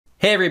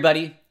Hey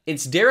everybody,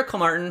 it's Derek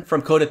Martin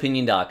from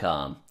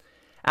CodeOpinion.com.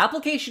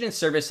 Application and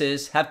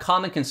services have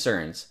common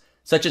concerns,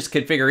 such as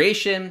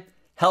configuration,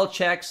 health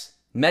checks,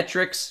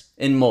 metrics,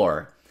 and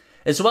more,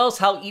 as well as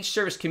how each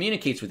service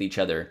communicates with each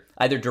other,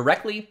 either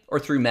directly or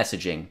through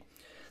messaging.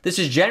 This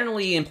is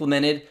generally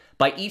implemented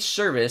by each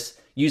service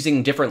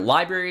using different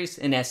libraries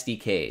and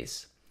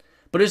SDKs.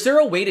 But is there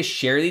a way to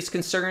share these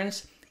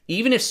concerns,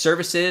 even if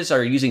services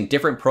are using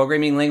different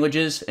programming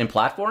languages and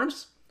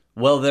platforms?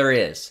 Well, there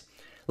is.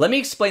 Let me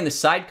explain the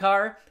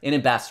sidecar and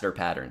ambassador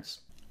patterns.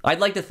 I'd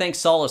like to thank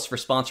Solace for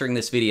sponsoring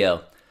this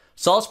video.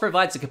 Solace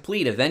provides a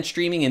complete event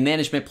streaming and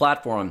management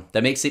platform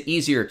that makes it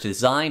easier to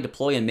design,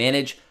 deploy, and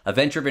manage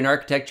event-driven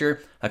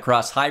architecture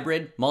across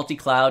hybrid,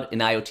 multi-cloud,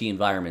 and IoT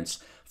environments.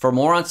 For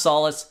more on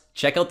Solace,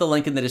 check out the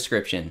link in the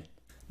description.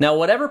 Now,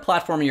 whatever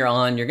platform you're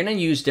on, you're going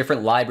to use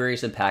different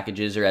libraries and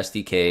packages or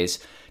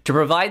SDKs to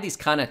provide these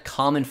kind of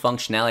common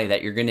functionality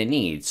that you're going to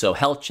need. So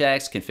health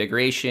checks,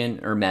 configuration,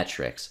 or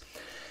metrics.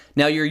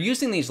 Now you're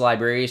using these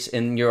libraries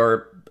and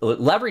you're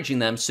leveraging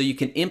them so you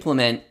can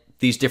implement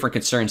these different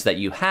concerns that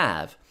you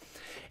have.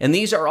 And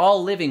these are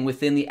all living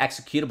within the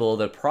executable,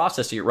 the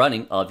process you're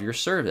running of your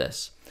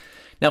service.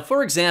 Now,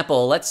 for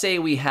example, let's say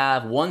we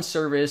have one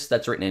service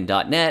that's written in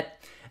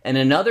 .NET and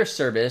another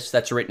service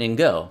that's written in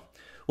Go.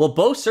 Well,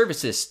 both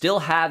services still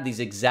have these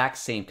exact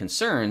same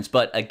concerns,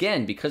 but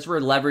again, because we're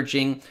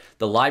leveraging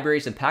the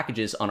libraries and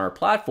packages on our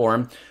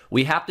platform,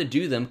 we have to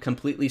do them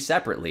completely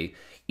separately.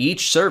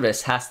 Each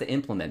service has to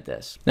implement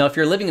this. Now, if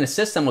you're living in a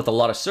system with a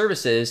lot of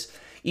services,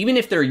 even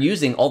if they're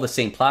using all the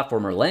same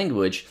platform or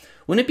language,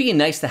 wouldn't it be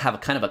nice to have a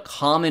kind of a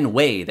common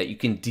way that you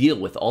can deal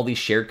with all these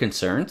shared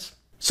concerns?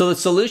 So the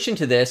solution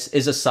to this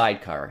is a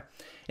sidecar.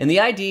 And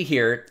the idea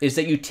here is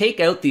that you take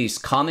out these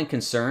common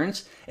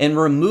concerns and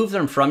remove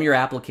them from your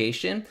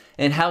application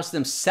and house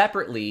them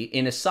separately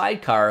in a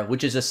sidecar,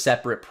 which is a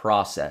separate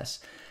process.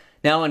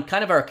 Now, in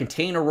kind of our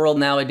container world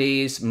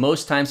nowadays,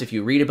 most times if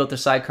you read about the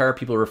sidecar,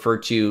 people refer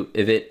to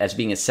it as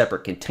being a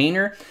separate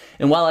container.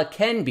 And while it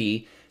can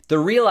be, the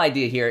real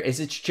idea here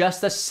is it's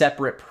just a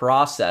separate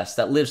process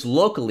that lives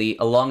locally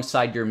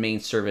alongside your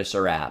main service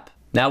or app.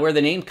 Now, where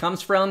the name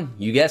comes from,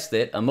 you guessed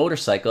it, a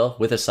motorcycle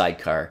with a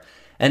sidecar.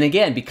 And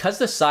again, because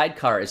the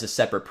sidecar is a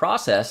separate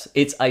process,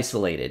 it's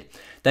isolated.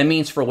 That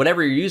means for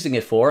whatever you're using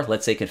it for,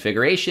 let's say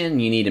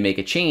configuration, you need to make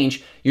a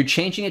change, you're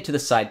changing it to the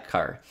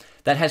sidecar.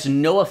 That has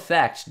no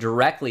effect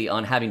directly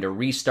on having to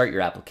restart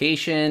your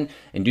application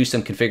and do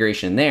some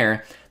configuration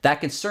there.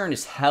 That concern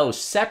is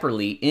housed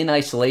separately in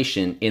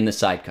isolation in the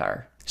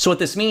sidecar. So what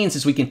this means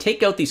is we can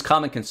take out these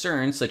common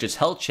concerns such as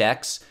health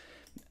checks,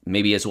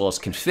 maybe as well as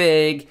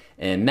config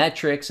and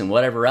metrics and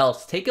whatever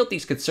else, take out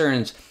these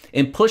concerns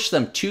and push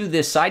them to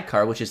this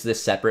sidecar, which is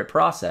this separate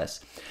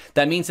process.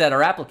 That means that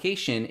our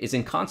application is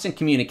in constant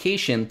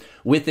communication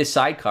with this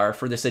sidecar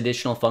for this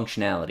additional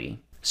functionality.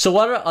 So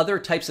what are other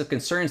types of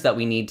concerns that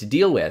we need to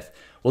deal with?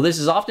 Well, this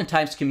is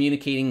oftentimes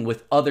communicating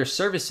with other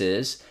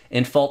services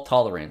and fault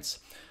tolerance.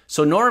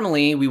 So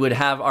normally we would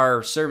have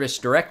our service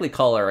directly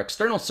call our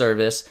external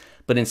service,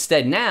 but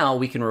instead now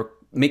we can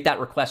make that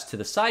request to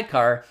the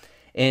sidecar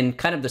and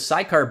kind of the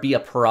sidecar be a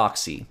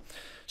proxy.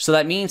 So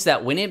that means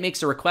that when it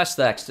makes a request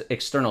to that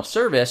external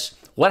service,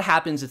 what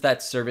happens if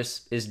that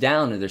service is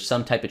down or there's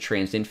some type of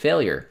transient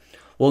failure?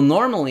 Well,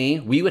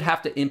 normally we would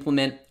have to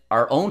implement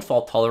our own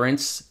fault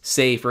tolerance,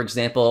 say, for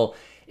example,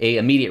 a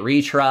immediate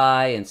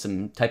retry and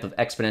some type of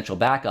exponential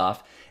backoff.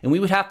 And we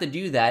would have to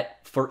do that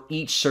for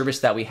each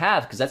service that we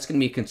have because that's going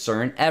to be a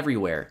concern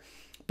everywhere.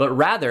 But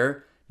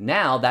rather,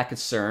 now that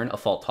concern of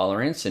fault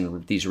tolerance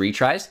and these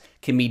retries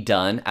can be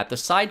done at the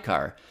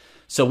sidecar.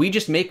 So we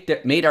just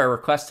made our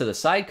request to the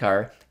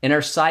sidecar and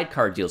our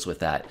sidecar deals with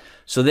that.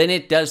 So then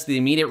it does the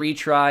immediate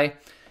retry,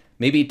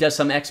 maybe it does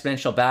some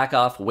exponential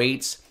backoff,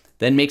 waits,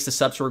 then makes the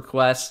subs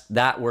request,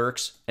 that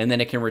works, and then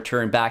it can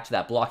return back to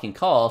that blocking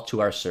call to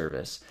our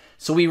service.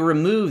 So we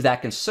remove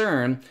that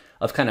concern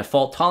of kind of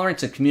fault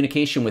tolerance and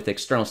communication with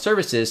external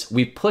services.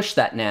 We push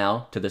that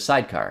now to the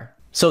sidecar.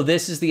 So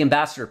this is the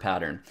ambassador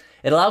pattern.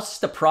 It allows us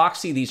to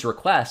proxy these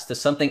requests to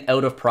something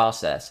out of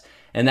process,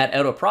 and that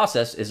out of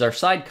process is our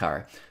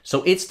sidecar.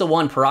 So it's the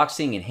one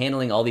proxying and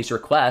handling all these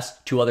requests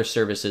to other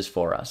services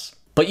for us.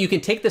 But you can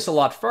take this a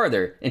lot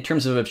further in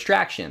terms of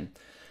abstraction.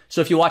 So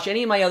if you watch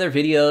any of my other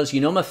videos,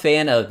 you know I'm a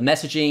fan of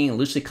messaging and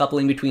loosely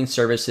coupling between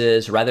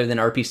services rather than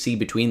RPC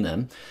between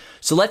them.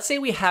 So let's say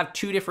we have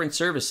two different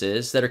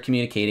services that are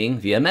communicating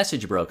via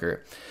message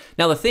broker.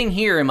 Now the thing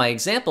here in my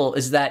example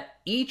is that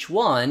each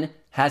one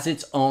has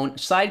its own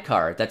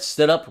sidecar that's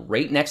stood up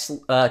right next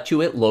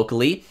to it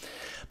locally.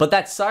 But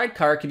that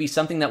sidecar could be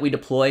something that we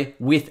deploy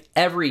with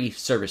every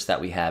service that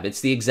we have.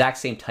 It's the exact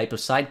same type of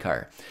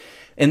sidecar.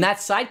 And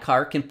that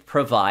sidecar can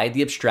provide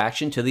the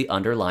abstraction to the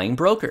underlying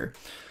broker.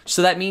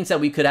 So that means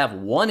that we could have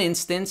one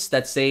instance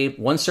that's, say,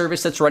 one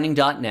service that's running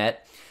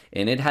 .NET,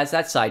 and it has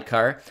that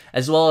sidecar,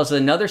 as well as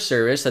another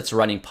service that's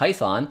running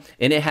Python,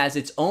 and it has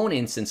its own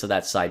instance of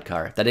that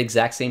sidecar, that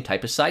exact same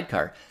type of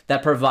sidecar,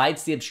 that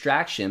provides the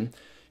abstraction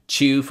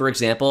to, for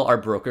example, our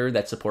broker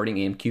that's supporting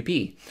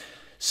AMQP.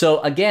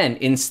 So again,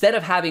 instead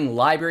of having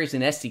libraries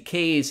and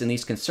SDKs and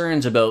these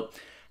concerns about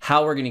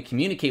how we're going to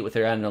communicate with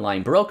our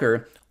underlying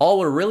broker, all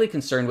we're really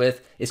concerned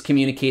with is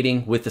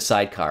communicating with the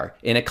sidecar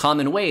in a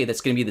common way that's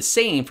going to be the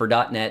same for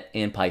 .NET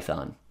and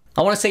Python.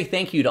 I want to say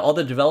thank you to all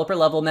the developer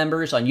level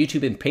members on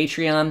YouTube and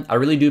Patreon. I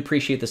really do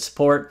appreciate the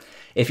support.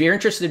 If you're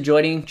interested in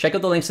joining, check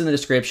out the links in the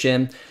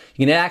description.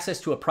 You can get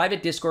access to a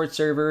private Discord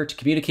server to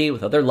communicate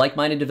with other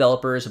like-minded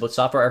developers about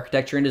software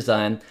architecture and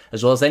design,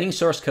 as well as any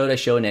source code I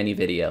show in any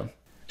video.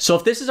 So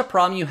if this is a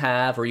problem you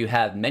have, or you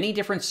have many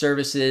different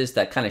services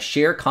that kind of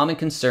share common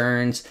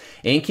concerns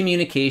and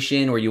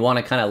communication, where you want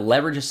to kind of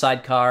leverage a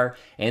sidecar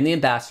and the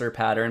ambassador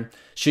pattern,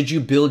 should you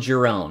build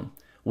your own?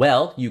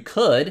 Well, you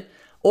could,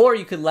 or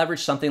you could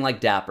leverage something like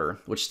Dapr,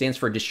 which stands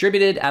for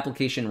Distributed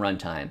Application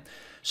Runtime.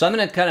 So I'm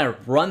going to kind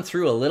of run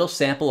through a little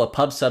sample, a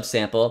pub sub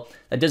sample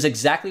that does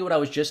exactly what I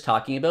was just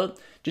talking about,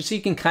 just so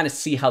you can kind of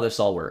see how this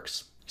all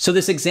works. So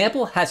this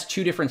example has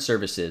two different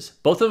services.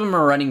 Both of them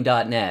are running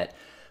 .NET,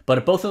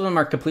 but both of them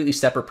are completely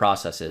separate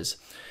processes.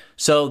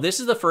 So this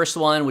is the first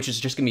one, which is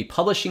just going to be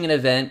publishing an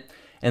event,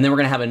 and then we're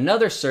going to have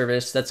another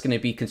service that's going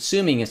to be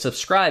consuming and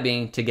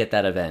subscribing to get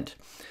that event.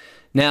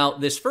 Now,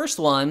 this first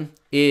one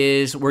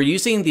is we're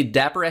using the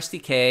Dapr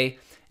SDK,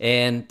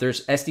 and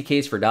there's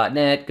SDKs for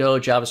 .NET, Go,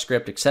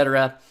 JavaScript,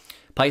 etc.,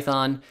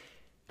 Python.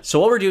 So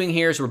what we're doing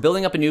here is we're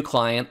building up a new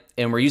client,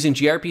 and we're using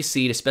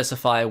gRPC to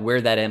specify where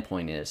that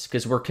endpoint is,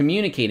 because we're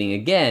communicating,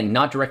 again,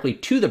 not directly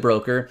to the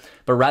broker,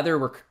 but rather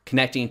we're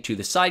connecting to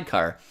the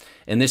sidecar,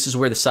 and this is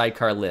where the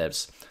sidecar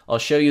lives. I'll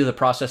show you the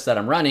process that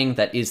I'm running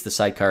that is the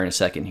sidecar in a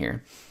second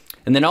here.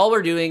 And then all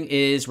we're doing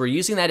is we're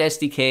using that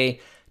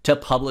SDK to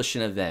publish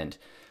an event.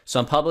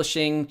 So I'm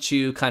publishing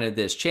to kind of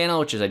this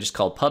channel, which is I just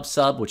called pub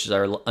sub, which is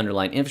our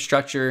underlying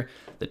infrastructure,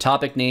 the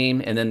topic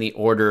name, and then the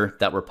order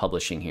that we're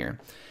publishing here.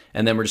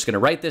 And then we're just going to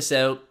write this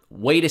out,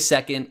 wait a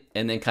second,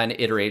 and then kind of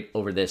iterate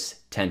over this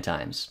 10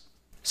 times.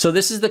 So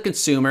this is the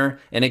consumer.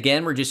 And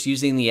again, we're just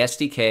using the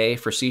SDK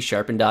for C#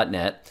 and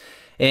 .NET.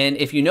 And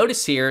if you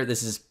notice here,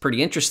 this is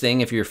pretty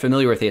interesting. If you're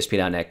familiar with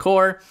ASP.NET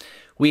Core,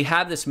 we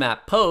have this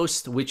map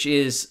post, which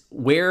is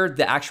where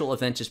the actual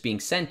event is being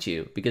sent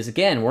to. Because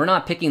again, we're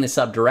not picking this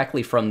up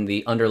directly from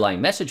the underlying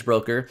message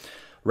broker.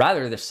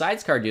 Rather, the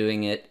sidecar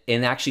doing it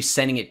and actually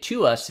sending it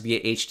to us via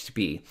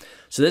HTTP.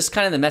 So this is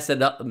kind of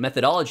the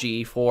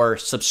methodology for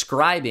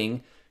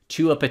subscribing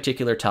to a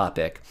particular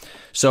topic.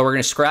 So we're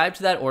going to subscribe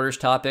to that orders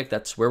topic.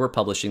 That's where we're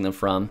publishing them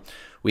from.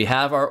 We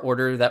have our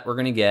order that we're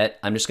going to get.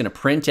 I'm just going to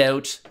print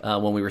out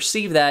when we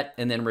receive that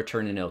and then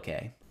return an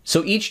OK.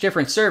 So each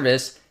different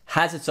service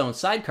has its own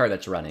sidecar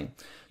that's running.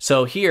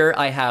 So here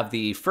I have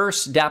the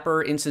first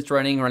Dapr instance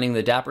running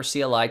the Dapr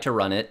CLI to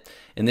run it.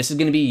 And this is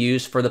going to be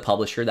used for the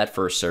publisher, that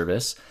first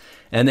service.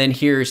 And then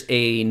here's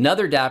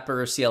another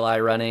Dapr CLI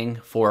running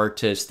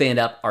to stand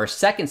up our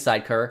second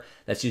sidecar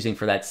that's using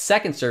for that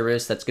second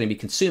service that's going to be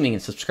consuming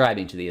and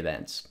subscribing to the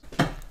events.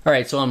 All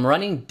right, so I'm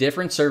running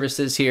different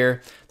services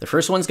here. The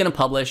first one's going to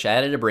publish. I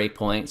added a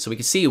breakpoint. So we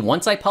can see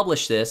once I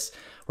publish this,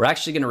 we're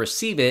actually going to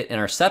receive it in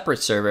our separate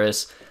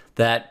service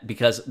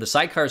because the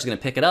sidecar is going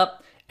to pick it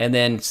up and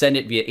then send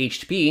it via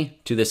HTTP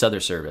to this other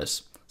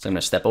service. So I'm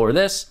going to step over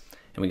this,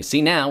 and we can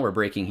see now we're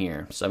breaking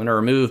here. So I'm going to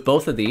remove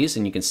both of these,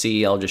 and you can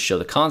see I'll just show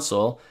the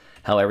console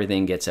how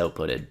everything gets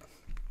outputted.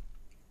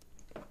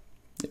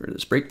 Get rid of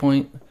this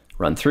breakpoint,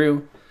 run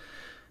through.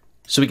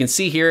 So we can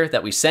see here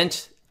that we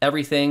sent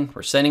everything,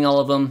 we're sending all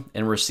of them,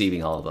 and we're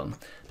receiving all of them.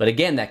 But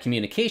again, that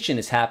communication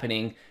is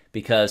happening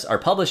because our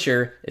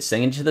publisher is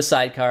sending it to the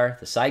sidecar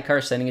is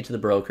sending it to the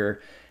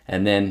broker,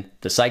 and then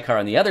the sidecar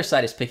on the other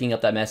side is picking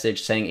up that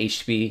message, sending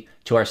HTTP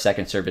to our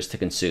second service to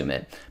consume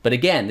it. But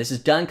again, this is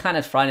done kind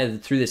of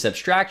through this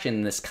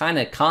abstraction, this kind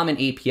of common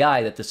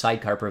API that the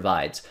sidecar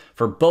provides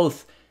for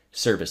both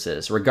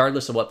services,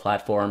 regardless of what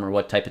platform or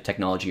what type of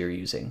technology you're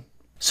using.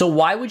 So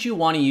why would you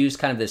want to use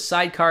kind of this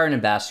sidecar and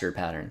ambassador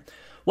pattern?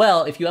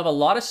 Well, if you have a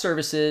lot of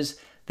services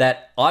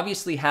that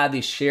obviously have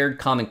these shared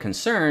common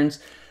concerns,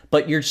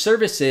 but your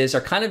services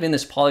are kind of in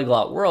this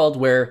polyglot world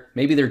where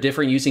maybe they're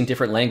different, using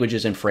different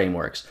languages and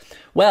frameworks.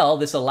 Well,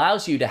 this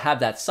allows you to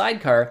have that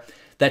sidecar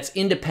that's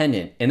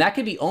independent, and that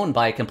can be owned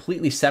by a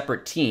completely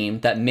separate team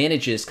that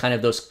manages kind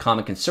of those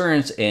common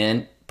concerns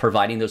and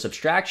providing those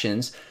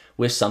abstractions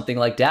with something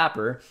like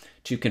Dapr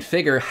to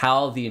configure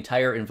how the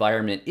entire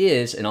environment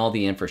is and all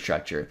the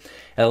infrastructure.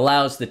 It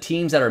allows the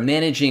teams that are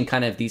managing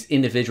kind of these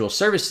individual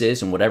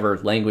services in whatever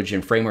language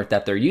and framework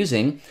that they're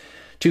using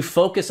to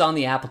focus on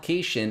the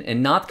application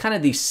and not kind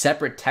of these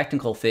separate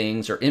technical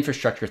things or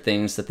infrastructure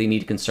things that they need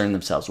to concern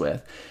themselves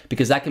with,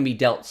 because that can be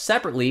dealt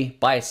separately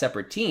by a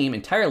separate team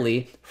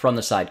entirely from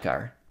the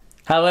sidecar.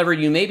 However,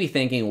 you may be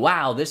thinking,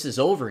 wow, this is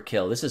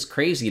overkill. This is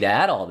crazy to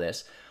add all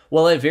this.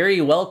 Well, it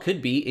very well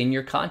could be in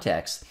your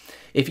context.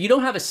 If you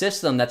don't have a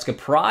system that's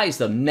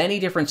comprised of many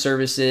different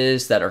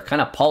services that are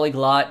kind of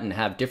polyglot and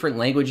have different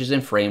languages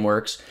and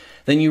frameworks,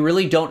 then you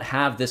really don't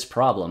have this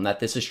problem that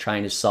this is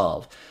trying to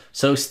solve.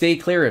 So stay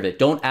clear of it.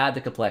 Don't add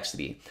the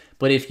complexity.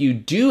 But if you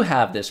do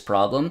have this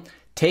problem,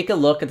 take a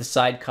look at the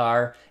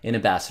sidecar and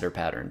ambassador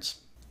patterns.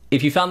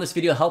 If you found this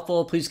video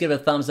helpful, please give it a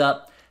thumbs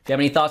up. If you have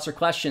any thoughts or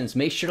questions,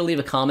 make sure to leave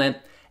a comment,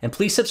 and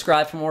please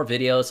subscribe for more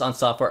videos on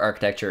software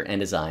architecture and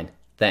design.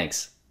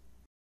 Thanks.